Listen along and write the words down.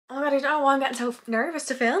Oh my god, I don't know why I'm getting so nervous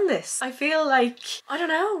to film this. I feel like, I don't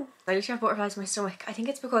know. I literally have butterflies in my stomach. I think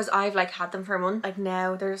it's because I've like had them for a month. Like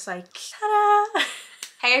now they're just like, ta-da!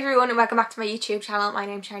 Hey everyone and welcome back to my YouTube channel. My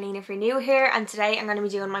name's Charleen if you're new here, and today I'm going to be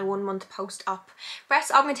doing my 1 month post-op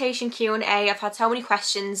breast augmentation Q&A. I've had so many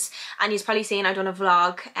questions and you've probably seen I've done a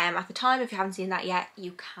vlog at the time. If you haven't seen that yet,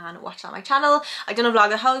 you can watch it on my channel. I've done a vlog,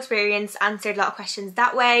 the whole experience, answered a lot of questions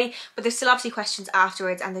that way, but there's still obviously questions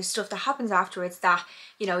afterwards, and there's stuff that happens afterwards that,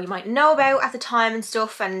 you know, you might know about at the time and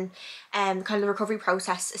stuff, and kind of the recovery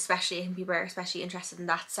process especially, and people are especially interested in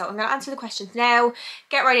that. So I'm going to answer the questions now,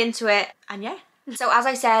 get right into it, and yeah. So as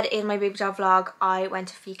I said in my big job vlog, I went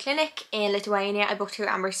to eeek clinic in Lithuania. I booked her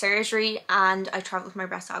Amber surgery and I travelled for my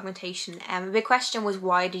breast augmentation. A big question was,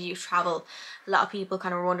 why did you travel? A lot of people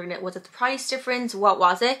kind of were wondering, was it the price difference? What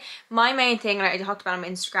was it? My main thing, and I talked about on my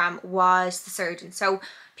Instagram, was the surgeon. So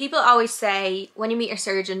people always say when you meet your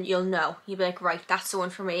surgeon, you'll know. You'll be like, right, that's the one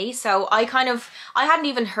for me. So I hadn't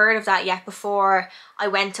even heard of that yet before I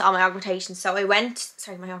went to all my augmentations. So I went,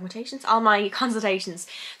 all my consultations.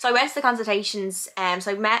 So I went to the consultations,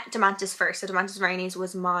 so I met Demantis first. So Demantis Rainey's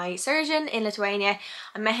was my surgeon in Lithuania.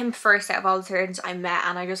 I met him first out of all the surgeons I met,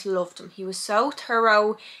 and I just loved him. He was so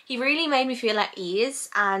thorough. He really made me feel at ease,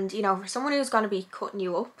 and you know, for someone who's going to be cutting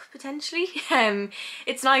you up potentially,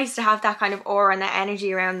 it's nice to have that kind of aura and that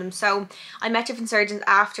energy around them. So I met different surgeons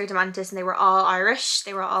after Demantis, and they were all Irish.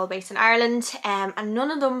 They were all based in Ireland, and none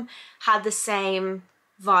of them had the same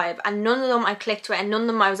vibe, and none of them I clicked with, and none of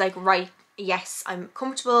them I was like, right, yes, I'm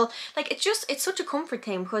comfortable. Like, it's such a comfort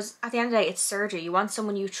thing, because at the end of the day, it's surgery. You want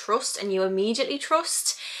someone you trust and you immediately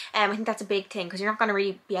trust. I think that's a big thing, because you're not going to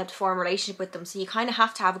really be able to form a relationship with them, so you kind of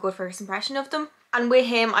have to have a good first impression of them. And with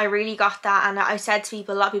him, I really got that, and I said to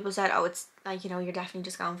people, a lot of people said, oh, it's like, you know, you're definitely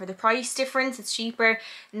just going for the price difference, it's cheaper.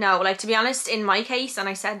 No, like, to be honest, in my case, and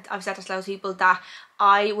I've said this to loads of people, that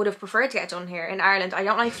I would have preferred to get done here in Ireland. I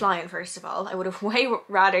don't like flying, first of all. I would have way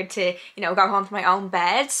rather to, you know, go home to my own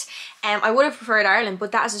bed. I would have preferred Ireland,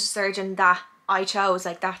 but that is a surgeon that I chose,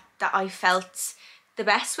 like that I felt the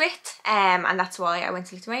best with, and that's why I went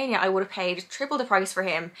to Lithuania. I would have paid triple the price for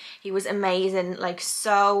him. He was amazing, like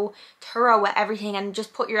so thorough with everything, and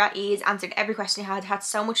just put you at ease, answered every question you had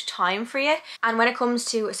so much time for you. And when it comes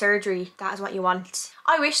to a surgery, that is what you want.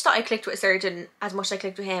 I wish that I clicked with a surgeon as much as I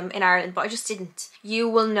clicked with him in Ireland, but I just didn't. You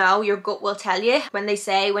will know, your gut will tell you. When they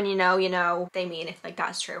say, when you know, they mean it. Like,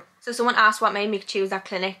 that is true. So someone asked what made me choose that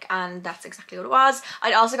clinic, and that's exactly what it was.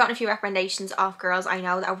 I'd also gotten a few recommendations of girls I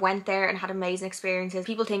know that went there and had amazing experiences.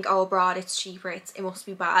 People think, oh, abroad it's cheaper, it must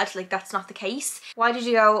be bad. Like, that's not the case. Why did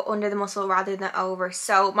you go under the muscle rather than over?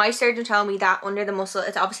 So my surgeon told me that under the muscle,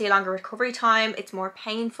 it's obviously a longer recovery time, it's more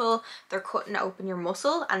painful. They're cutting open your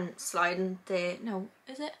muscle and sliding the, no,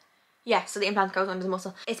 is it? Yeah, so the implant goes under the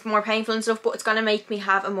muscle. It's more painful and stuff, but it's going to make me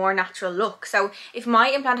have a more natural look. So if my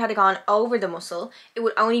implant had gone over the muscle, it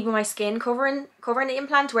would only be my skin covering the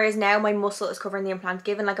implant, whereas now my muscle is covering the implant,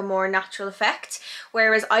 giving like a more natural effect.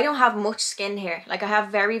 Whereas I don't have much skin here. Like, I have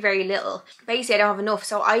very, very little. Basically, I don't have enough.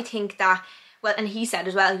 So I think that, well, and he said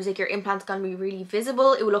as well, he was like, your implant's going to be really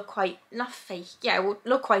visible. It will look quite, not fake, yeah, it will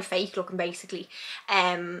look quite fake looking basically.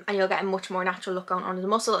 And you'll get a much more natural look going under the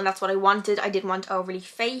muscle, and that's what I wanted. I didn't want overly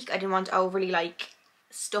fake. I didn't want overly like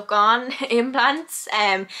stuck on implants.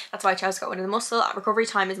 That's why I chose to go under the muscle. Recovery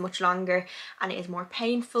time is much longer and it is more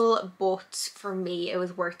painful, but for me it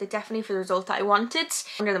was worth it, definitely, for the result that I wanted.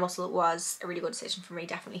 Under the muscle was a really good decision for me,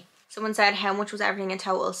 definitely. Someone said, how much was everything in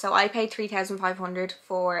total? So I paid 3,500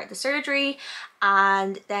 for the surgery,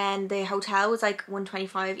 and then the hotel was like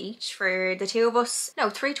 125 each for the two of us. No,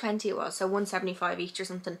 320 it was, so 175 each or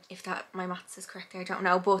something. If that, my maths is correct, I don't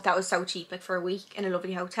know, but that was so cheap, like for a week in a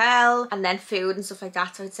lovely hotel, and then food and stuff like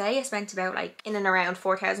that. So I'd say I spent about like in and around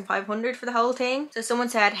 4,500 for the whole thing. So someone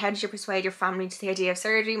said, how did you persuade your family to the idea of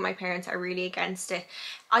surgery? My parents are really against it.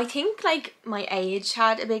 I think like my age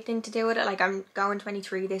had a big thing to do with it. Like, I'm going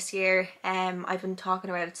 23 this year. I've been talking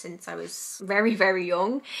about it since I was very, very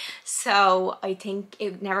young. So I think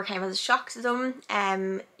it never came as a shock to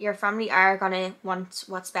them. Your family are gonna want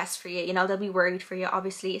what's best for you. You know, they'll be worried for you,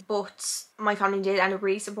 obviously. But my family did end up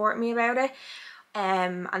really supporting me about it.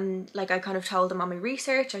 And like, I kind of told them on my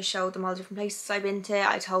research, I showed them all the different places I've been to,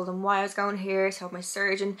 I told them why I was going here, told my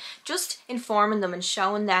surgeon, just informing them and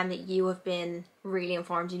showing them that you have been really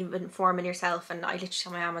informed, you've been informing yourself. And I literally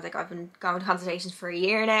told my mum, I was like, I've been going to consultations for a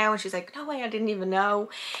year now, and she's like, no way, I didn't even know.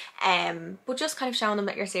 But just kind of showing them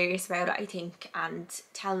that you're serious about it, I think, and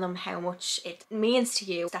telling them how much it means to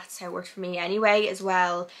you. That's how it worked for me anyway as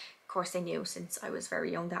well. Of course, they knew since I was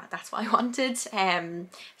very young that that's what I wanted, so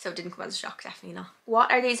it didn't come as a shock, definitely not. What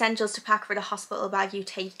are the essentials to pack for the hospital bag you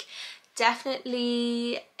take?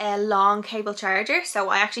 definitely a long cable charger. So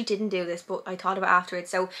I actually didn't do this, but I thought of it afterwards.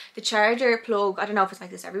 So the charger plug, I don't know if it's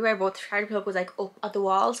like this everywhere, but the charger plug was like up at the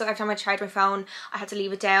wall, so every time I charged my phone I had to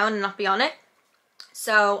leave it down and not be on it.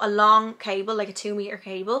 So a long cable, like a 2-meter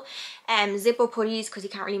cable, Zippo putties because you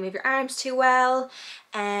can't really move your arms too well.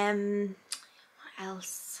 What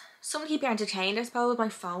else? Something to keep you entertained, I suppose. My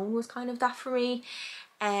phone was kind of that for me.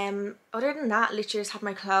 Other than that, literally just had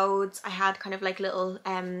my clothes. I had kind of like little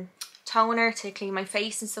toner to clean my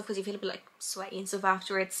face and stuff because you feel a bit like sweaty and stuff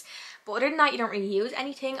afterwards. But other than that, you don't really use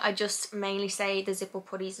anything. I just mainly say the Zippo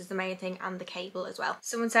putties is the main thing, and the cable as well.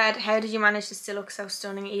 Someone said, how did you manage to still look so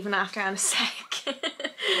stunning even after anesthetic?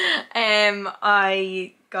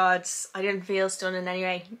 God, I didn't feel stunning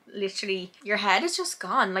anyway. Literally, your head is just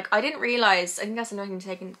gone. Like, I didn't realise, I think that's another thing to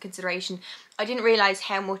take into consideration, I didn't realise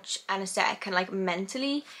how much anesthetic can like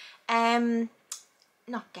mentally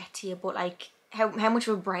not get to you, but like how much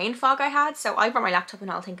of a brain fog I had. So I brought my laptop and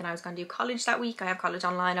all thinking I was going to do college that week. I have college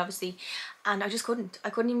online obviously, and I just couldn't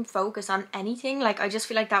even focus on anything. Like, I just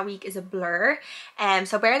feel like that week is a blur.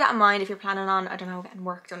 So bear that in mind if you're planning on, I don't know, getting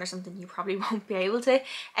work done or something. You probably won't be able to.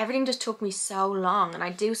 Everything just took me so long, and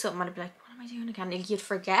I'd do something and I'd be like, what am I doing again? And you'd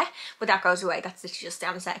forget, but that goes away. That's literally just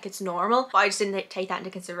anesthetic, it's normal. But I just didn't take that into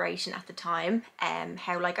consideration at the time,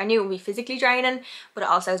 how like I knew it would be physically draining, but it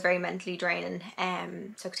also was very mentally draining.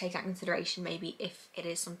 So take that into consideration maybe if it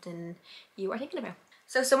is something you are thinking about.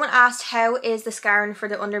 So someone asked, how is the scarring for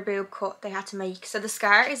the under boob cut they had to make? So the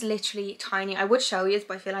scar is literally tiny. I would show you,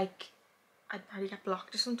 but I feel like I'd probably get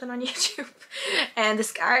blocked or something on YouTube. And the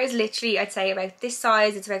scar is literally, I'd say about this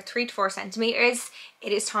size. It's about 3 to 4 centimeters.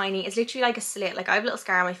 It is tiny. It's literally like a slit. Like, I have a little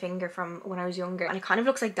scar on my finger from when I was younger, and it kind of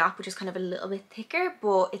looks like that, but just kind of a little bit thicker.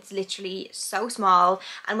 But it's literally so small.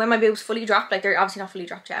 And when my boobs fully drop, like, they're obviously not fully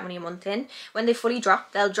dropped yet, I'm only a month in. When they fully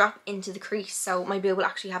drop, they'll drop into the crease. So my boob will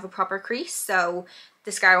actually have a proper crease. So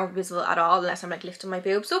the scar won't be visible at all unless I'm like lifting my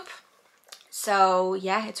boobs up. So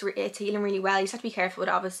yeah, it's healing really well. You just have to be careful with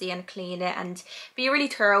it obviously, and clean it and be really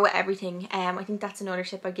thorough with everything. I think that's another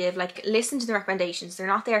tip I give. Like, listen to the recommendations. They're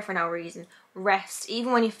not there for no reason. Rest.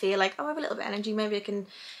 Even when you feel like, oh, I have a little bit of energy, maybe I can,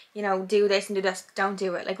 you know, do this and do this. Don't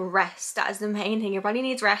do it. Like, rest. That is the main thing. Your body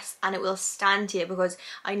needs rest, and it will stand to you, because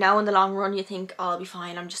I know in the long run you think, oh, I'll be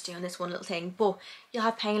fine, I'm just doing this one little thing, but you'll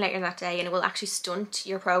have pain later that day and it will actually stunt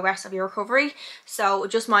your progress of your recovery. So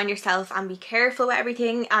just mind yourself and be careful with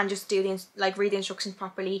everything, and just do read the instructions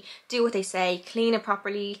properly, do what they say, clean it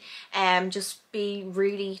properly, just be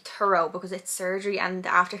really thorough, because it's surgery and the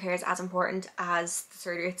aftercare is as important as the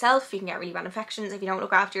surgery itself. You can get really bad infections if you don't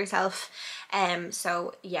look after yourself.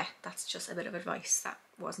 So yeah, that's just a bit of advice that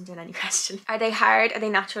wasn't in any question. Are they hard? Are they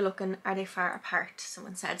natural looking? Are they far apart?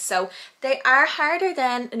 Someone said. So they are harder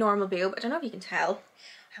than a normal boob. I don't know if you can tell.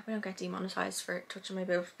 I hope I don't get demonetized for touching my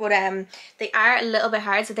boobs, but they are a little bit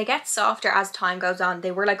hard. So they get softer as time goes on.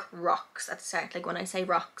 They were like rocks at the start. Like, when I say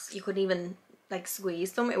rocks, you couldn't even like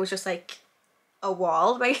squeeze them. It was just like a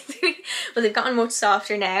wall basically. But they've gotten much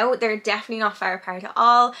softer now. They're definitely not far apart at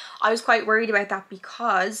all. I was quite worried about that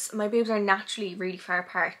because my boobs are naturally really far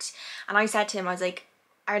apart, and I said to him, I was like,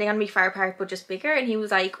 are they going to be far apart but just bigger? And he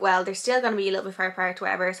was like, well, they're still going to be a little bit far apart,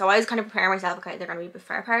 whatever. So I was kind of preparing myself, okay, they're going to be a bit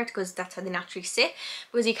far apart because that's how they naturally sit,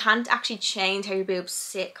 because you can't actually change how your boobs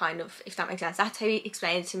sit, kind of, if that makes sense. That's how he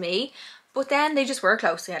explained it to me. But then they just were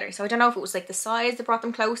close together. So I don't know if it was like the size that brought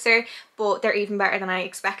them closer, but they're even better than I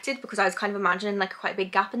expected, because I was kind of imagining like quite a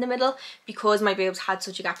big gap in the middle, because my boobs had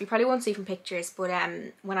such a gap. You probably won't see from pictures, but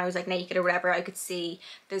when I was like naked or whatever, I could see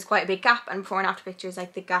there's quite a big gap, and before and after pictures,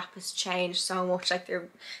 like, the gap has changed so much. Like,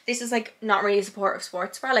 this is like not really a supportive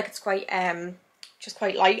sports bra. Like, it's quite just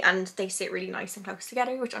quite light, and they sit really nice and close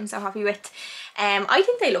together, which I'm so happy with. I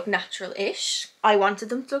think they look natural-ish. I wanted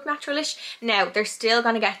them to look natural-ish. Now, they're still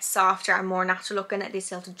going to get softer and more natural looking. They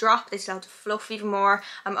still have to drop, they still have to fluff even more.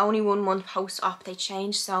 I'm only 1 month post-op. They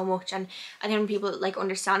change so much, and I think when people like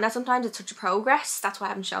understand that sometimes it's such a progress. That's why I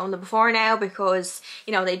haven't shown them before now, because,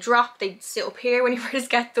 you know, they drop, they sit up here when you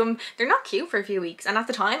first get them. They're not cute for a few weeks, and at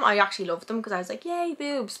the time I actually loved them because I was like, yay,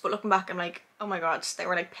 boobs. But looking back, I'm like, oh my god, they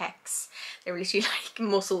were like pecs. They were literally like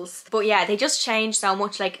muscles. But yeah, they just changed so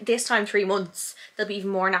much. Like, this time 3 months, they'll be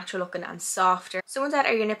even more natural looking and softer. Someone said,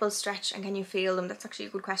 are your nipples stretched and can you feel them? That's actually a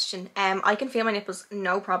good question. I can feel my nipples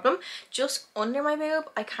no problem. Just under my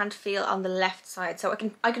boob, I can't feel on the left side. So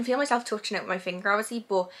I can feel myself touching it with my finger obviously,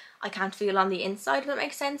 but I can't feel on the inside, if that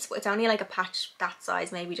makes sense, but it's only like a patch that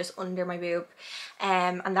size, maybe just under my boob,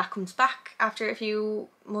 and that comes back after a few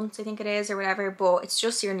months, I think it is, or whatever. But it's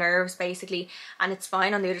just your nerves basically, and it's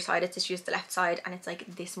fine on the other side. It's just the left side, and it's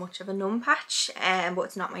like this much of a numb patch, but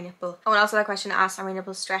it's not my nipple. Oh, and also that question asked, are my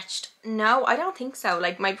nipples stretched? No, I don't think so.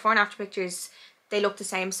 Like my before and after pictures, they look the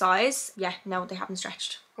same size. Yeah, no, they haven't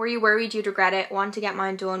stretched. Were you worried you'd regret it? Want to get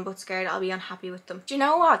mine done but scared I'll be unhappy with them? Do you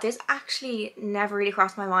know what? This actually never really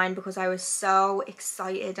crossed my mind because I was so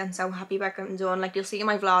excited and so happy about getting done. Like you'll see in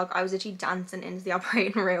my vlog, I was literally dancing into the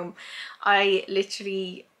operating room.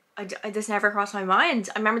 This never crossed my mind.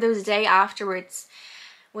 I remember there was a day afterwards,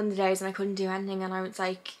 one of the days, and I couldn't do anything, and I was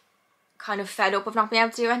like kind of fed up of not being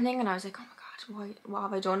able to do anything, and I was like, oh my god, what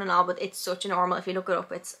have I done and all. But it's such a normal, if you look it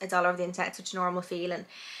up, it's all over the internet, it's such a normal feeling.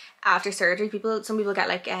 After surgery, some people get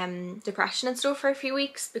like depression and stuff for a few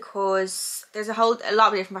weeks, because there's a lot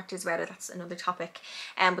of different factors about it. That's another topic.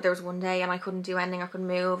 But there was one day and I couldn't do anything, I couldn't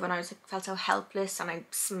move, and I was like, felt so helpless, and I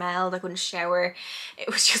smelled, I couldn't shower,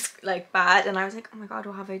 it was just like bad, and I was like, oh my god,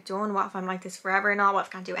 what have I done? What if I'm like this forever now? What if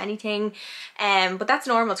I can't do anything? But that's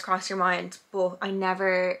normal to cross your mind, but I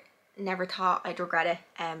never thought I'd regret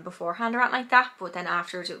it beforehand or anything like that. But then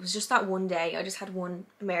afterwards, it was just that one day, I just had one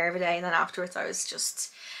mare of a day, and then afterwards I was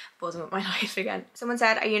just buzzing with my life again. Someone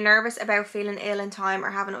said, are you nervous about feeling ill in time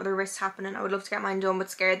or having other risks happening? I would love to get mine done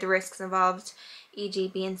but scared the risks involved, e.g.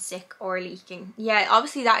 being sick or leaking. Yeah,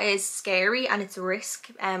 obviously that is scary and it's a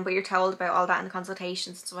risk, but you're told about all that in the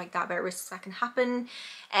consultations and stuff like that, about risks that can happen.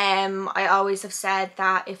 I always have said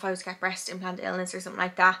that if I was to get breast implant illness or something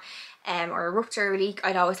like that, or a rupture or a leak,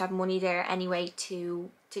 I'd always have money there anyway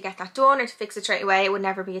to get that done or to fix it straight away. It would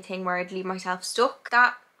never be a thing where I'd leave myself stuck.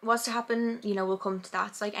 That was to happen, you know, we'll come to that.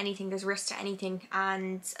 It's like anything, there's risk to anything,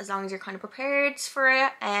 and as long as you're kind of prepared for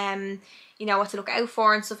it, you know what to look out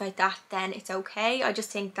for and stuff like that, then it's okay. I just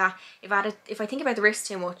think that if I think about the risk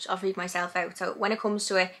too much, I'll freak myself out. So when it comes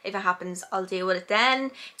to it, if it happens, I'll deal with it then.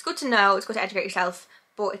 It's good to know, it's good to educate yourself,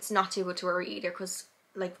 but it's not too good to worry either, because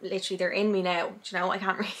like literally they're in me now, you know, I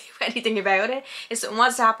can't really do anything about it. If something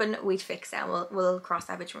was to happen, we'd fix it, and we'll cross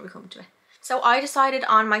that bridge when we come to it. So I decided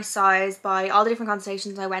on my size by all the different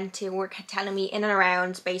consultations I went to were telling me in and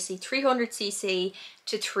around basically 300cc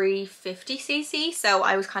to 350cc. So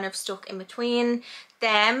I was kind of stuck in between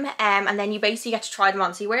them, and then you basically get to try them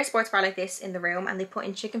on. So you wear a sports bra like this in the room, and they put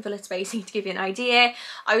in chicken fillet spacing to give you an idea.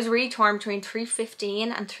 I was really torn between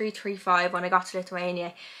 315 and 335 when I got to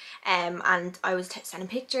Lithuania. And I was sending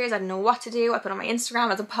pictures, I didn't know what to do. I put on my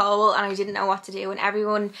Instagram as a poll and I didn't know what to do, and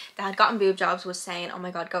everyone that had gotten boob jobs was saying, oh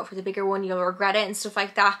my god, go for the bigger one, you'll regret it and stuff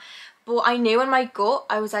like that. But I knew in my gut,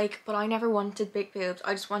 I was like, but I never wanted big boobs.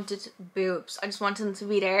 I just wanted boobs. I just wanted them to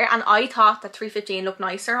be there. And I thought that 315 looked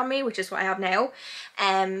nicer on me, which is what I have now.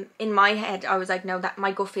 In my head, I was like, no, that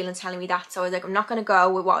my gut feeling's telling me that. So I was like, I'm not going to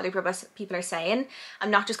go with what other people are saying. I'm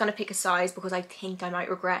not just going to pick a size because I think I might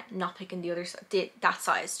regret not picking that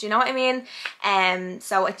size. Do you know what I mean?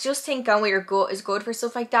 So I just think going with your gut is good for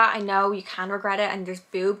stuff like that. I know you can regret it, and there's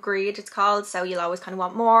boob greed, it's called. So you'll always kind of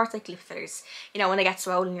want more. It's like lip fillers. You know, when they get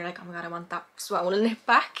swollen, you're like, oh my god, I want that swollen lip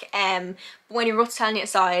back. But when your gut's telling you a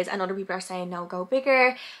size and other people are saying no, go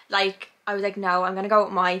bigger, like I was like, no, I'm gonna go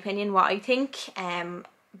with my opinion, what I think.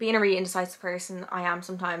 Being a really indecisive person I am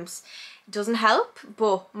sometimes, doesn't help,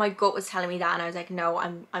 but my gut was telling me that, and I was like, no,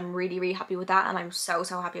 I'm really happy with that, and I'm so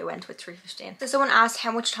happy I went with 315. So someone asked,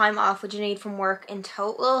 how much time off would you need from work in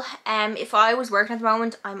total? If I was working at the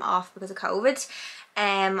moment, I'm off because of COVID.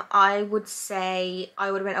 I would say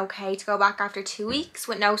I would have been okay to go back after 2 weeks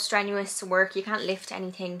with no strenuous work. You can't lift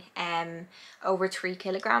anything over 3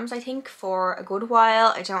 kilograms, I think, for a good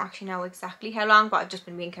while. I don't actually know exactly how long, but I've just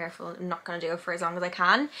been being careful. I'm not going to do it for as long as I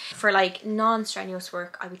can. For like non-strenuous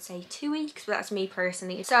work, I would say 2 weeks, but that's me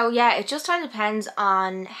personally. So yeah, it just kind of depends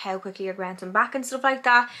on how quickly you're bouncing back and stuff like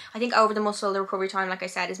that. I think over the muscle, the recovery time, like I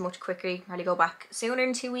said, is much quicker. You can probably go back sooner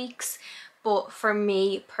than 2 weeks. But for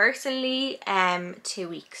me personally, 2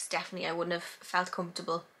 weeks, definitely I wouldn't have felt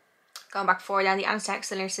comfortable going back before then. The anaesthetic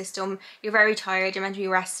still in your system, you're very tired, you're meant to be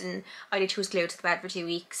resting. I literally was glued to the bed for 2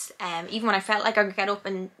 weeks. Even when I felt like I could get up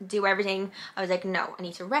and do everything, I was like, no, I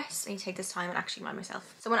need to rest, I need to take this time and actually mind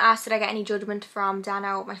myself. Someone asked, did I get any judgment from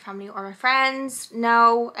Dano, my family or my friends?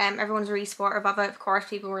 No, everyone's really supportive of it. Of course,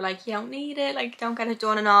 people were like, you don't need it, like don't get it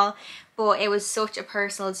done and all. But it was such a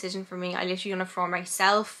personal decision for me. I literally done it for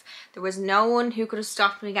myself. There was no one who could have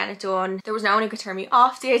stopped me getting it done. There was no one who could turn me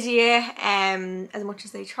off the idea, as much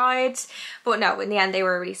as they tried. But no, in the end they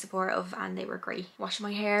were really supportive, and they were great. Washing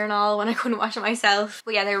my hair and all when I couldn't wash it myself.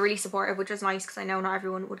 But yeah, they were really supportive, which was nice because I know not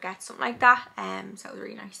everyone would get something like that. So it was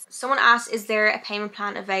really nice. Someone asked, is there a payment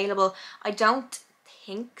plan available? I don't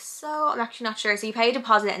think so. I'm actually not sure. So you pay a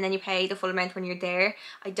deposit and then you pay the full amount when you're there.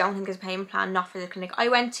 I don't think there's a payment plan, not for the clinic I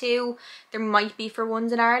went to. There might be for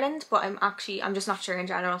ones in Ireland, but I'm just not sure in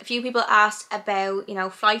general. A few people asked about, you know,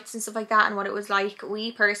 flights and stuff like that and what it was like.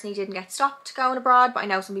 We personally didn't get stopped going abroad, but I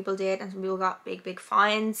know some people did, and some people got big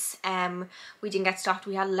fines. We didn't get stopped.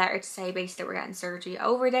 We had a letter to say basically that we're getting surgery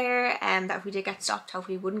over there, and that if we did get stopped,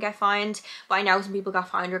 hopefully we wouldn't get fined. But I know some people got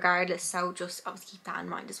fined regardless, so just obviously keep that in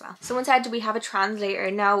mind as well. Someone said, do we have a translator?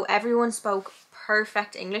 No, everyone spoke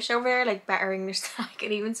perfect English over there, like better English than I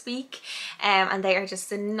can even speak, and they are just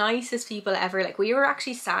the nicest people ever. Like, we were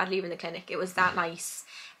actually sad leaving the clinic, it was that nice.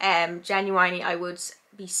 Genuinely, I would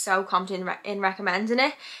be so confident in recommending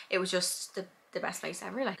it. It was just the best place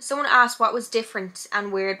ever. Like, someone asked what was different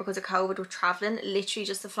and weird because of COVID with traveling. Literally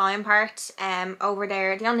just the flying part. Over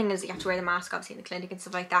there, the only thing is that you have to wear the mask obviously in the clinic and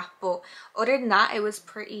stuff like that, but other than that it was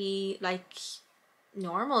pretty like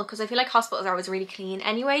normal, because I feel like hospitals are always really clean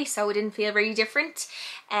anyway, so it didn't feel really different.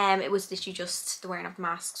 It was literally just the wearing of the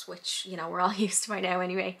masks, which, you know, we're all used to by now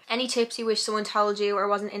anyway. Any tips you wish someone told you or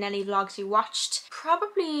wasn't in any vlogs you watched?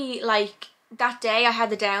 Probably like that day I had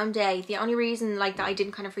the down day. The only reason like that I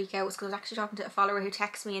didn't kind of freak out was because I was actually talking to a follower who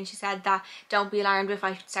texted me, and she said that don't be alarmed if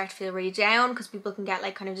I start to feel really down, because people can get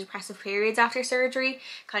like kind of depressive periods after surgery,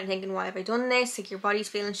 kind of thinking, why have I done this? Like, your body's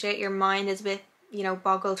feeling shit, your mind is a bit, you know,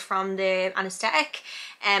 boggled from the anesthetic.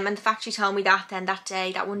 And the fact she told me that then that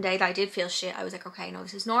day, that one day that I did feel shit, I was like, okay, no,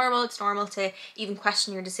 this is normal. It's normal to even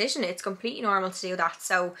question your decision. It's completely normal to do that.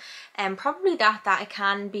 So probably that it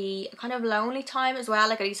can be a kind of lonely time as well.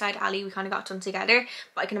 Like, at Eastside Alley we kind of got done together,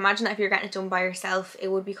 but I can imagine that if you're getting it done by yourself, it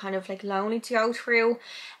would be kind of like lonely to go through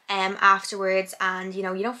afterwards. And you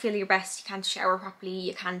know, you don't feel your best, you can't shower properly,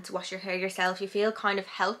 you can't wash your hair yourself, you feel kind of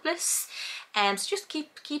helpless. So just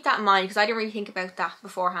keep that in mind, because I didn't really think about that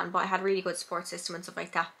beforehand, but I had a really good support system and stuff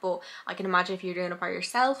like that. But I can imagine if you're doing it by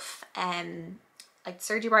yourself, like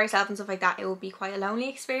surgery by yourself and stuff like that, it will be quite a lonely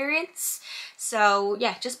experience. So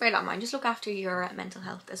yeah, just bear that in mind. Just look after your mental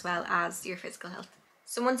health as well as your physical health.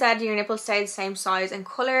 Someone said, do your nipples stay the same size and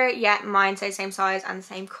colour? Yeah, mine stay the same size and the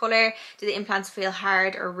same colour. Do the implants feel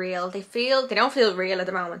hard or real? They don't feel real at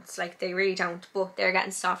the moment, like they really don't, but they're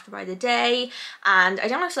getting softer by the day, and I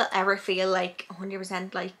don't know if they'll ever feel like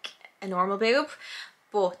 100% like a normal boob,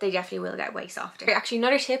 but they definitely will get way softer. Actually,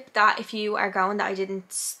 another tip that if you are going,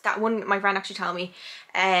 that one my friend actually told me,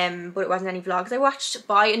 but it wasn't any vlogs I watched,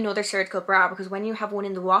 buy another surgical bra, because when you have one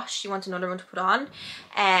in the wash you want another one to put on.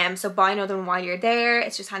 So buy another one while you're there.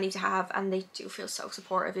 It's just handy to have, and they do feel so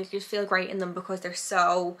supportive. You just feel great in them because they're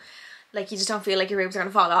so, like, you just don't feel like your boobs are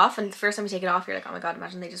gonna fall off, and the first time you take it off you're like, oh my god,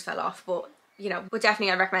 imagine they just fell off. But you know, but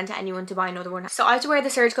definitely I'd recommend to anyone to buy another one. So I have to wear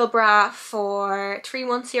the surgical bra for 3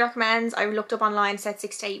 months, he recommends. I looked up online, said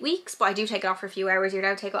 6 to 8 weeks, but I do take it off for a few hours. You're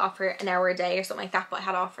allowed to take it off for an hour a day or something like that, but I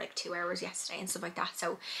had it off for like 2 hours yesterday and stuff like that.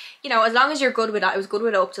 So, you know, as long as you're good with it, I was good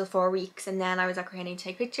with it up till 4 weeks, and then I was like, okay, I need to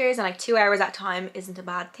take pictures, and like 2 hours at a time isn't a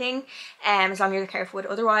bad thing, as long as you're careful with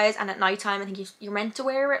it otherwise. And at night time I think you're meant to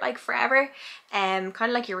wear it like forever, kind of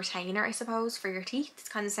like your retainer, I suppose, for your teeth. It's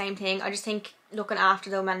kind of the same thing. I just think looking after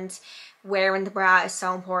them and wearing the bra is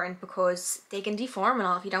so important, because they can deform and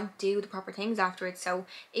all if you don't do the proper things afterwards. So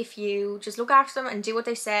if you just look after them and do what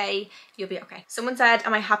they say, you'll be okay. Someone said,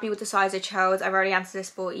 am I happy with the size I chose? I've already answered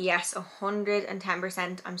this, but yes,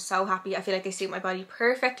 110%. I'm so happy. I feel like they suit my body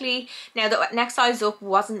perfectly. Now the next size up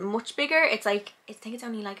wasn't much bigger. It's like, I think it's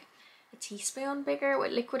only like a teaspoon bigger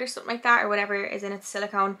with liquid or something like that, or whatever is in its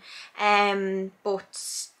silicone.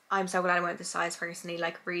 But I'm so glad I went this size personally,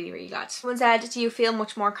 like really glad. Someone said, do you feel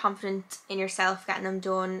much more confident in yourself getting them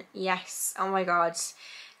done? Yes. Oh my god.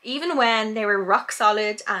 Even when they were rock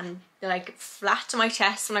solid and like flat to my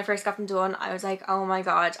chest when I first got them done, I was like, oh my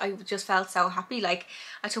god, I just felt so happy. Like,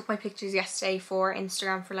 I took my pictures yesterday for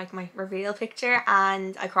Instagram for like my reveal picture,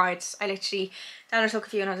 and I cried. I literally then I took a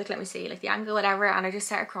few and I was like, let me see like the angle, whatever, and I just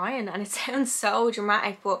started crying. And it sounds so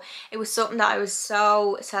dramatic, but it was something that I was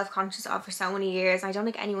so self-conscious of for so many years. I don't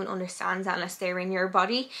think anyone understands that unless they're in your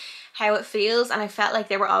body, how it feels. And I felt like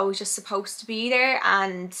they were always just supposed to be there,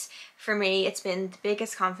 and for me it's been the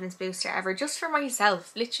biggest confidence booster ever, just for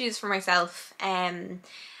myself, literally just for myself. And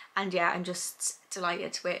yeah, I'm just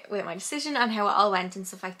delighted with my decision and how it all went and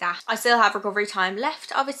stuff like that. I still have recovery time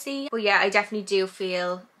left obviously, but yeah, I definitely do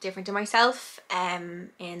feel different to myself in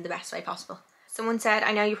the best way possible. Someone said,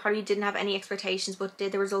 I know you probably didn't have any expectations, but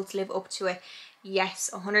did the results live up to it? Yes,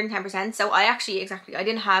 110%. So I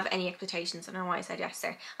didn't have any expectations. I don't know why I said yes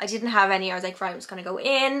there. I didn't have any. I was like, right, I'm just going to go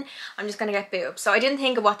in, I'm just going to get boobs. So I didn't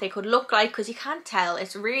think of what they could look like, because you can't tell.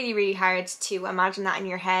 It's really hard to imagine that in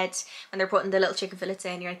your head when they're putting the little chicken fillets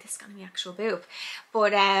in. You're like, this is going to be actual boob.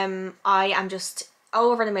 But I am just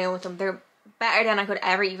over the moon with them. They're better than I could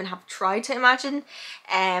ever even have tried to imagine.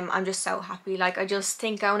 I'm just so happy. Like, I just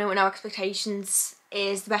think going in with no expectations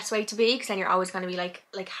is the best way to be, because then you're always going to be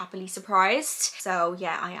like happily surprised. So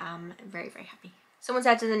yeah, I am very, very happy. Someone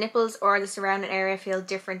said, do the nipples or the surrounding area feel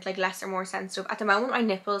different, like less or more sensitive? At the moment, my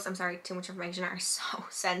nipples, I'm sorry, too much information, are so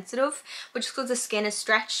sensitive, but just because the skin is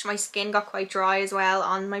stretched, my skin got quite dry as well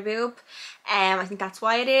on my boob. I think that's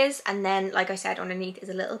why it is. And then, like I said, underneath is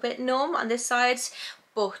a little bit numb on this side,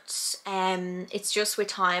 but it's just with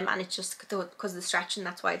time, and it's just because of the stretching,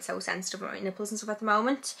 that's why it's so sensitive with my nipples and stuff at the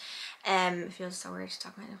moment. It feels so weird to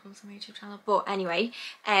talk about nipples on my YouTube channel, but anyway,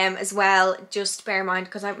 as well, just bear in mind,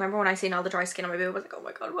 because I remember when I seen all the dry skin on my boob, I was like, oh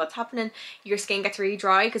my god, what's happening? Your skin gets really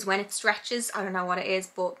dry because when it stretches, I don't know what it is,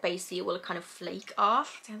 but basically it will kind of flake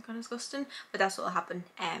off. It sounds kind of disgusting, but that's what will happen.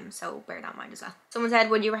 So bear that in mind as well. Someone said,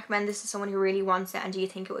 would you recommend this to someone who really wants it, and do you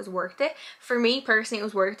think it was worth it? For me personally, it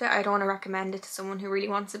was worth it. I don't want to recommend it to someone who really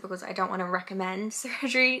wants it, because I don't want to recommend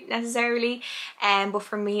surgery necessarily, but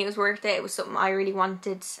for me it was worth it. It was something I really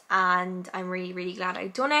wanted, and I'm really, really glad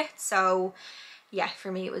I'd done it. So yeah, for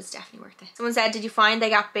me it was definitely worth it. Someone said, did you find they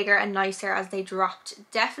got bigger and nicer as they dropped?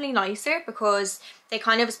 Definitely nicer, because they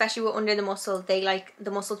kind of, especially with under the muscle, they like,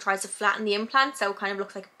 the muscle tries to flatten the implant, so it kind of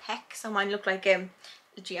looks like a pec. So mine looked like a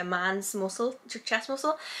man's muscle, chest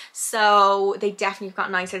muscle. So they definitely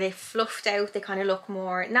got nicer. They fluffed out. They kind of look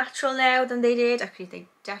more natural now than they did. Actually, they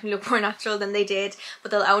definitely look more natural than they did,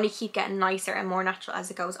 but they'll only keep getting nicer and more natural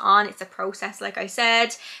as it goes on. It's a process, like I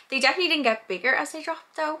said. They definitely didn't get bigger as they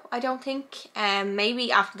dropped though, I don't think.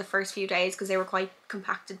 Maybe after the first few days, because they were quite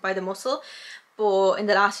compacted by the muscle, but in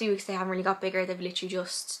the last few weeks they haven't really got bigger. They've literally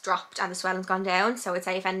just dropped and the swelling's gone down. So I'd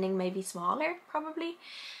say if anything, maybe smaller probably.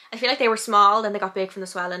 I feel like they were small, then they got big from the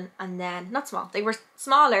swelling, and then, not small, they were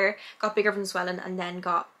smaller, got bigger from the swelling, and then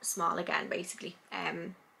got small again, basically.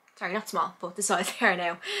 Sorry, not small, but the size they are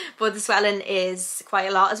now. But the swelling is quite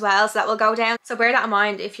a lot as well, so that will go down. So bear that in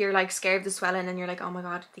mind if you're like scared of the swelling and you're like, oh my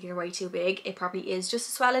god, they're way too big. It probably is just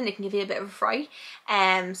a swelling. It can give you a bit of a fright.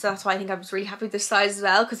 So that's why I think I was really happy with this size as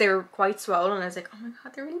well, because they were quite swollen. I was like, oh my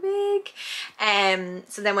god, they're really big.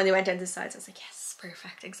 So then when they went down to the size, I was like, yes.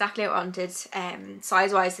 Perfect, exactly what I wanted.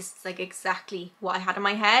 Size wise, this is like exactly what I had in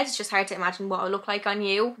my head. It's just hard to imagine what it would look like on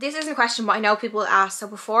you. This isn't a question, but I know people ask. So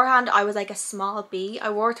beforehand I was like a small B.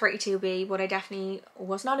 I wore 32B, but I definitely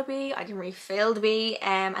was not a B. I didn't really feel the B.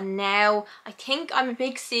 And now I think I'm a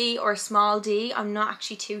big C or a small D. I'm not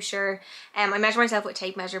actually too sure. I measure myself with a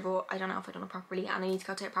tape measure, but I don't know if I've done it properly, and I need to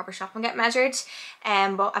go to a proper shop and get measured.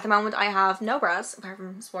 But at the moment I have no bras apart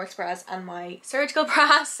from sports bras and my surgical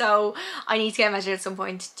bra, so I need to get measured at some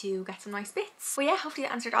point to get some nice bits. But yeah, hopefully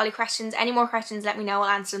that answered all your questions. Any more questions, let me know. I'll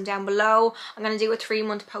answer them down below. I'm going to do a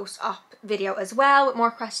 3-month post-op video as well with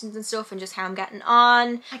more questions and stuff and just how I'm getting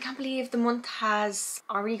on. I can't believe the month has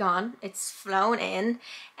already gone. It's flown in.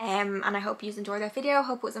 And I hope you enjoyed that video.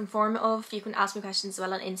 Hope it was informative. You can ask me questions as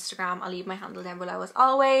well on Instagram. I'll leave my handle down below as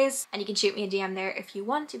always. And you can shoot me a DM there if you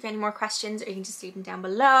want, if you have any more questions, or you can just leave them down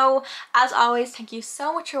below. As always, thank you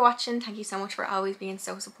so much for watching. Thank you so much for always being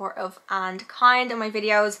so supportive and kind in my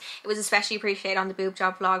videos. It was especially appreciated on the boob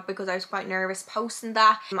job vlog because I was quite nervous posting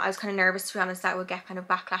that. I was kind of nervous, to be honest, that I would get kind of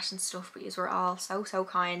backlash and stuff, but you were all so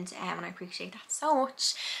kind, and I appreciate that so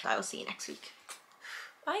much. I will see you next week.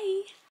 Bye.